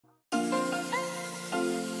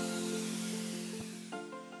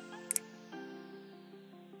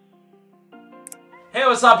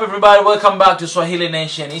what's up everybody? Welcome back to Swahili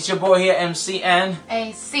Nation. It's your boy here, MC and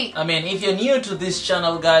AC. if you're new to this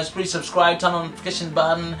channel, guys, please subscribe, turn on the notification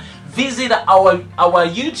button, visit our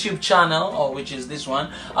YouTube channel, which is this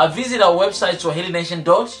one. Visit our website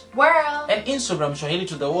Swahilitotheworld and Instagram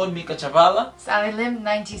Swahilitotheworld. Mika Chavala,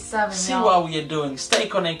 SaliLim97. see what we are doing. Stay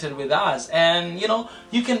connected with us, and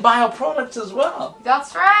you can buy our products as well.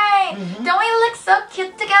 That's right. Don't we look so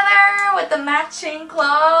cute together with the matching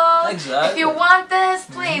clothes? Exactly. If you want this,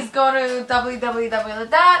 please go to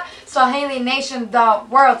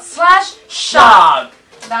www.swahilinationworld/shop.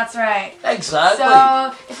 That's right. Exactly.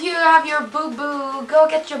 So if you have your boo-boo, go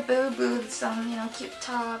get your boo-boo some, cute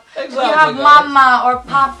top. Exactly. If you have mama or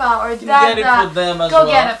papa or dada, get it for them as go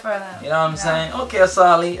well. get it for them. You know what I'm saying? Okay,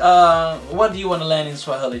 Sally, what do you want to learn in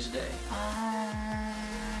Swahili today?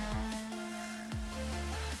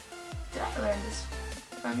 Did I learn this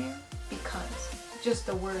from you? Because. Just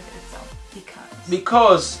the word itself.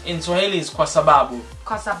 Because in Swahili is kwa sababu.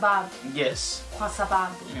 Kwa sababu. Yes. Kwa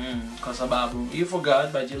sababu. Kwa sababu. You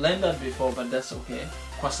forgot, but you learned that before, but that's okay.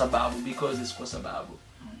 Kwa sababu, because it's kwa sababu.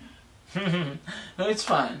 No, it's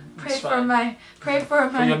fine. Pray for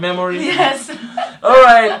your memory. Yes. All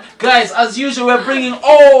right, guys. As usual, we're bringing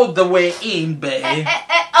all the way in, babe.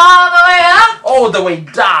 All the way up. All the way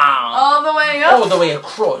down. All the way up. All the way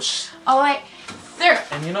across. All the way through.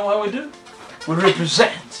 And you know what we do? We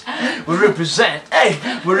represent. We represent. Hey,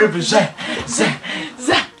 we represent.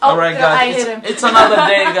 All right, guys. It's another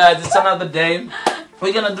day, guys. It's another day.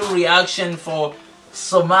 We're gonna do reaction for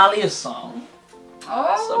Somalia song.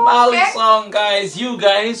 Somali song, guys. You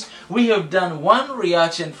guys, we have done one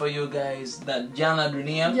reaction for you guys, that Jana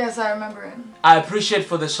Dunia. Yes, I remember it. I appreciate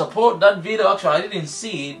for the support. That video, actually, I didn't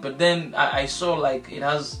see it, but then I saw like it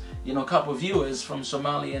has, a couple of viewers from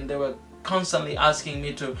Somalia, and they were constantly asking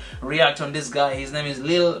me to react on this guy. His name is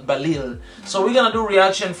LIL BALIIL. So we're gonna do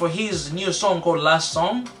reaction for his new song called Last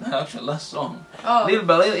Song. Actually, Last Song. LIL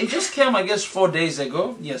BALIIL. It just came, I guess, 4 days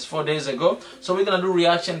ago. Yes, 4 days ago. So we're gonna do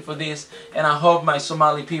reaction for this, and I hope my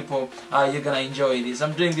Somali people, you're gonna enjoy this.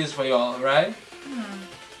 I'm doing this for y'all, right?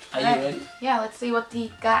 Are you ready? Yeah, let's see what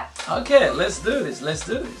he got. Okay, let's do this. Let's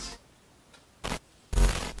do this.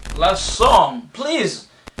 Last Song, please.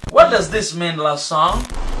 What does this mean, Last Song?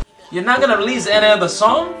 You're not gonna release any other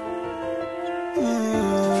song?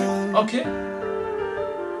 Okay. I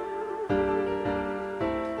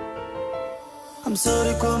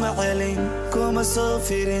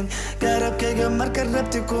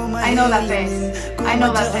know that face. I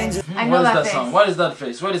know that face. I know that face. Song? What is that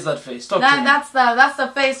face? What is that face? Talk to me. That's the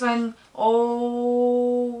face when,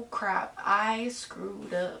 oh crap, I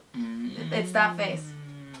screwed up. It's that face.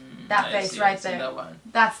 That face right there. That one.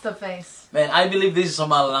 That's the face. Man, I believe this is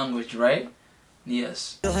Somali language, right?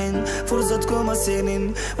 Yes. Woo! Come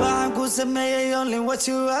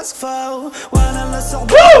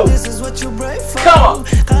on!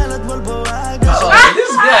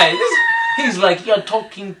 This guy, he's like, you're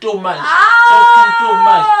talking too much. Talking too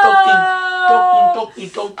much. Talking.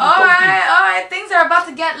 Alright, things are about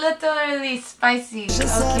to get literally spicy.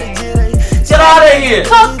 Okay. Get out of here!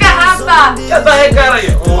 Toka hapa! Get the heck out of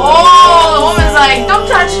here! Oh, the woman's like, don't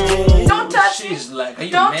touch me! Don't touch me! She's like, are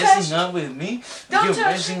you Don't messing up with me? Don't Are you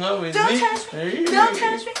touch messing me! up with Don't me? touch me! Don't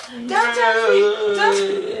touch me! Don't touch me! Don't touch me!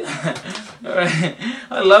 Alright,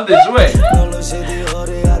 I love this way.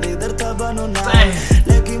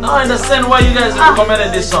 Now I understand why you guys have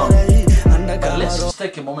recommended this song. But let's just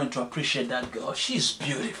take a moment to appreciate that girl. She's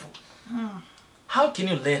beautiful. How can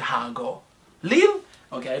you let her go? LIL?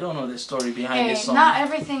 Okay, I don't know the story behind this song. Not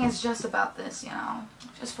everything is just about this,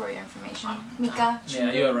 Just for your information. Mika.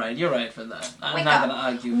 Yeah, you're right. You're right for that. I'm Wake not up. gonna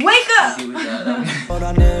argue. Wake up! With that.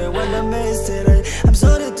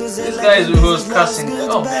 This guy who's cussing.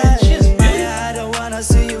 Oh man, she's beautiful.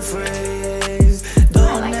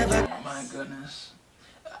 My goodness.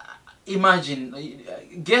 Imagine.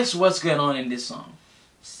 Guess what's going on in this song?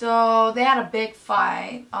 So they had a big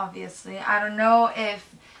fight, obviously. I don't know if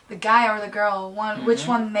the guy or the girl which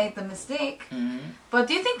one made the mistake. But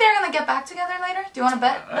do you think they're gonna get back together later? Do you want to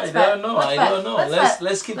bet? I don't know.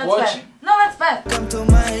 Let's keep watching. No, let's bet. Come to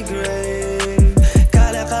my grave.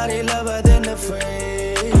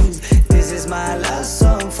 This is my last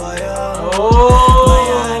song for you.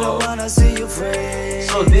 I don't wanna see you free.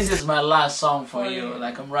 So this is my last song for you.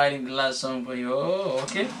 Like I'm writing the last song for you. Oh,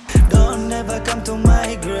 okay. Don't never come to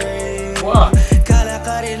my grave. What?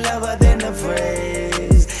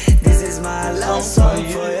 This is my last song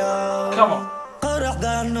for you. Come on.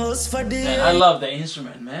 Man, I love the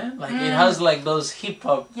instrument, man. Like it has like those hip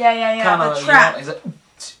hop kind of trap.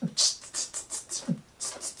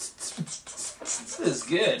 This is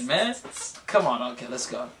good, man. Come on, okay, let's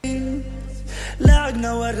go.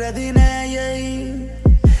 لعقنا ورديناي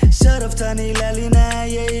شرفتني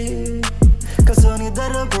لاليناي كسوني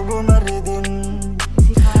درب وممردين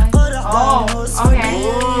Oh,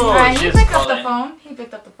 okay. Alright, he she's picked up the calling. phone. He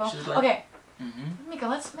picked up the phone. She's like- Okay. Mika,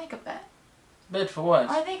 let's make a bet. Bet for what?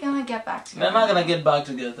 Are they gonna get back together? They're not gonna get back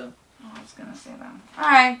together. Oh, I was gonna say that.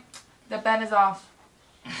 Alright. The bet is off.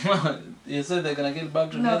 You said they're gonna get back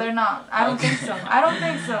together? No, they're not. I don't think so. I don't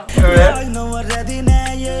think so.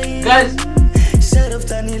 Guys,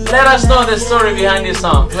 let us know the story behind this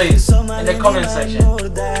song, please, in the comment section.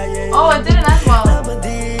 Oh, it didn't end well.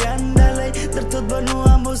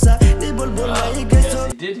 Yes,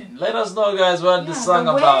 it didn't. Let us know, guys, what the song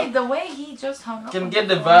about. The way he just hung up. Can get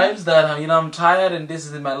the vibes that, you know, I'm tired and this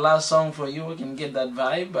is my last song for you. I can get that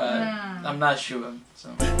vibe, but I'm not sure. So.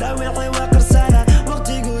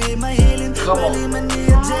 Come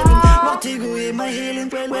on.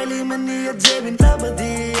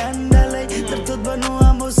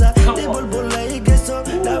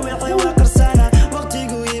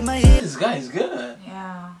 This guy is good.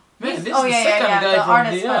 Yeah. Man, this Oh is yeah, the second guy the from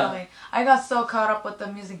artist, the, by the way. I got so caught up with the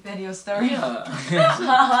music video story.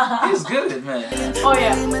 Yeah. He's good, man. Oh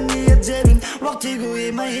yeah.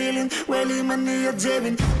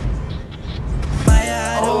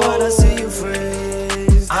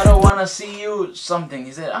 I don't wanna see you something.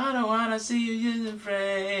 He said, I don't wanna see you using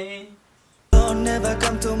pray. Never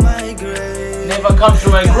come to my grave. Never come to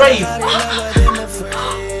my grave.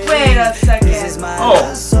 Wait a second.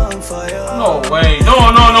 No way.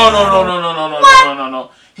 No.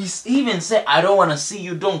 He's even said, I don't wanna see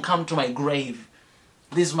you, don't come to my grave.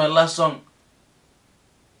 This is my last song.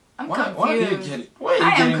 I'm Why are you confused. getting, why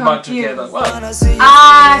are you getting back together? What?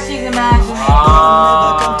 Ah, she's imagining.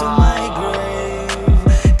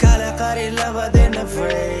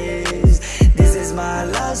 This is my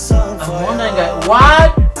last song for I'm wondering,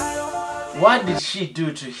 what did she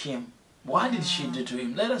do to him? What did she do to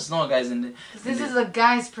him? Let us know, guys. In the This is a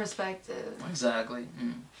guy's perspective. exactly.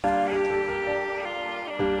 Come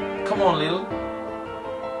on, Lil.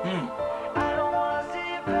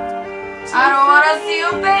 I don't wanna see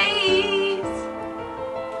your face.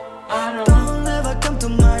 Don't ever come to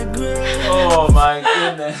my grave. Oh my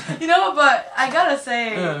goodness. You know, but I gotta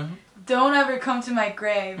say, Yeah. don't ever come to my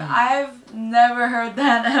grave. I've never heard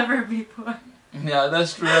that ever before. Yeah,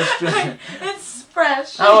 that's true. That's true. It's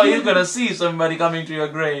fresh. How are you gonna see somebody coming to your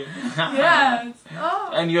grave? Yes.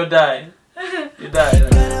 Oh. And you die. You die.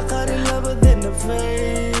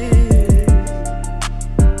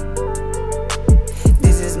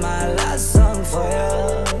 This is my last song for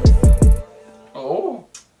you. Oh,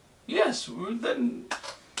 yes. Well, then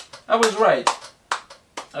I was right.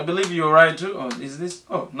 I believe you were right too. Oh, is this?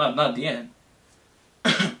 Oh, not the end.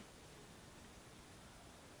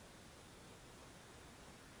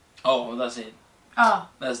 Oh, that's it. Oh.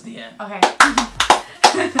 That's the end. Okay.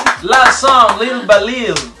 Last song, Lil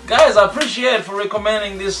BALIIL. Guys, I appreciate for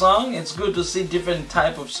recommending this song. It's good to see different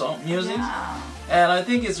type of song music, Yeah. and I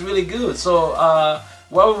think it's really good. So,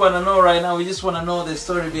 what we want to know right now, we just want to know the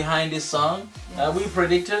story behind this song. We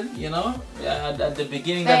predicted, you know, at the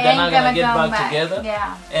beginning that they're not gonna get back together.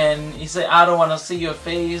 Yeah. And he said, I don't want to see your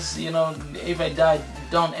face, you know, if I die,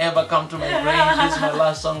 don't ever come to my grave. This is my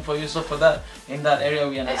last song for you. So for that, in that area,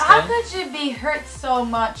 we How understand. could you be hurt so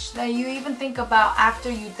much that you even think about after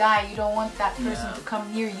you die, you don't want that person to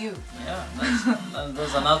come near you? Yeah,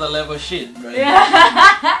 that's another level shit, right?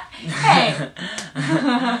 Yeah. Hey.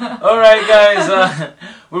 Alright guys,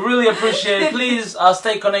 we really appreciate it. Please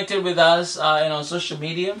stay connected with us on social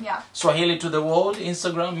media. Yeah. Swahili to the world,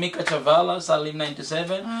 Instagram, Mika Chavala,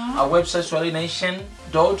 Salim97, our website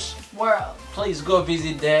Swahilinations.world. Please go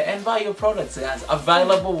visit there and buy your products, guys.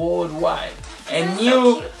 Available worldwide. And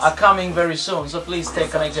new are coming very soon, so please stay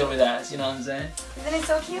connected with us, you know what I'm saying? Isn't it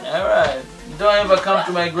so cute? Alright, don't ever come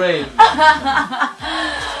to my grave.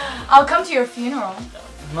 I'll come to your funeral.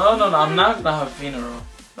 No, I'm not gonna have a funeral.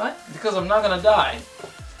 What? Because I'm not gonna die.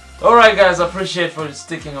 Alright guys, I appreciate for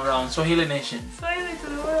sticking around. Swahili Nation. Swahili to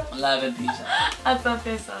the world. Love and peace. Hasta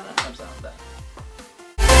pesada. Thumbs up.